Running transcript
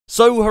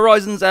So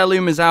Horizon's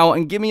Heirloom is out,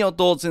 and give me your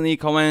thoughts in the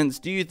comments.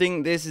 Do you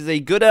think this is a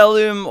good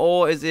Heirloom,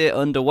 or is it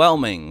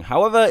underwhelming?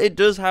 However, it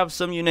does have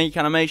some unique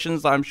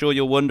animations that I'm sure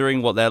you're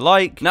wondering what they're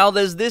like. Now,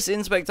 there's this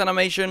inspect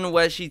animation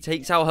where she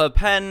takes out her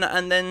pen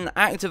and then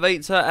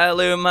activates her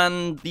Heirloom,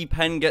 and the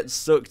pen gets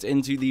sucked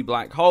into the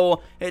black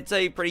hole. It's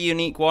a pretty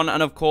unique one,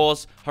 and of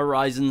course,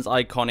 Horizon's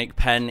iconic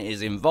pen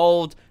is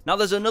involved. Now,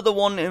 there's another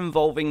one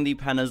involving the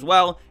pen as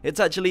well.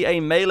 It's actually a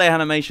melee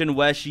animation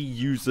where she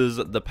uses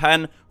the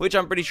pen, which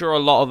I'm pretty sure a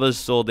lot of us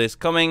saw this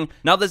coming.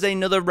 Now, there's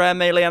another rare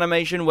melee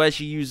animation where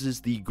she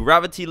uses the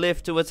gravity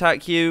lift to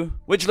attack you,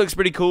 which looks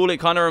pretty cool. It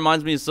kind of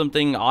reminds me of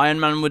something Iron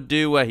Man would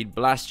do, where he'd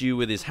blast you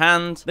with his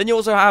hand. Then you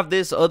also have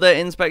this other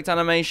inspect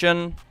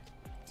animation.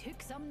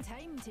 Took some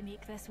time to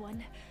make this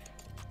one.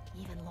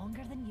 Even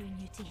longer than you,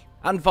 Newtie.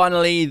 And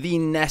finally, the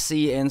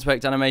Nessie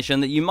inspect animation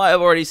that you might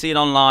have already seen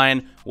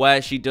online,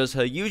 where she does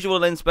her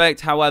usual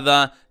inspect.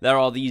 However, there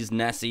are these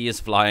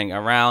Nessies flying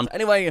around.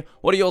 Anyway,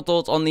 what are your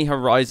thoughts on the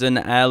Horizon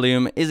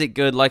Heirloom? Is it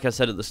good? Like I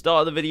said at the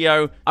start of the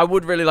video, I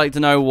would really like to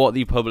know what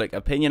the public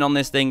opinion on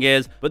this thing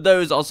is. But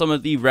those are some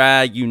of the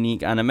rare,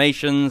 unique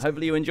animations.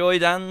 Hopefully you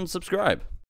enjoyed, and subscribe.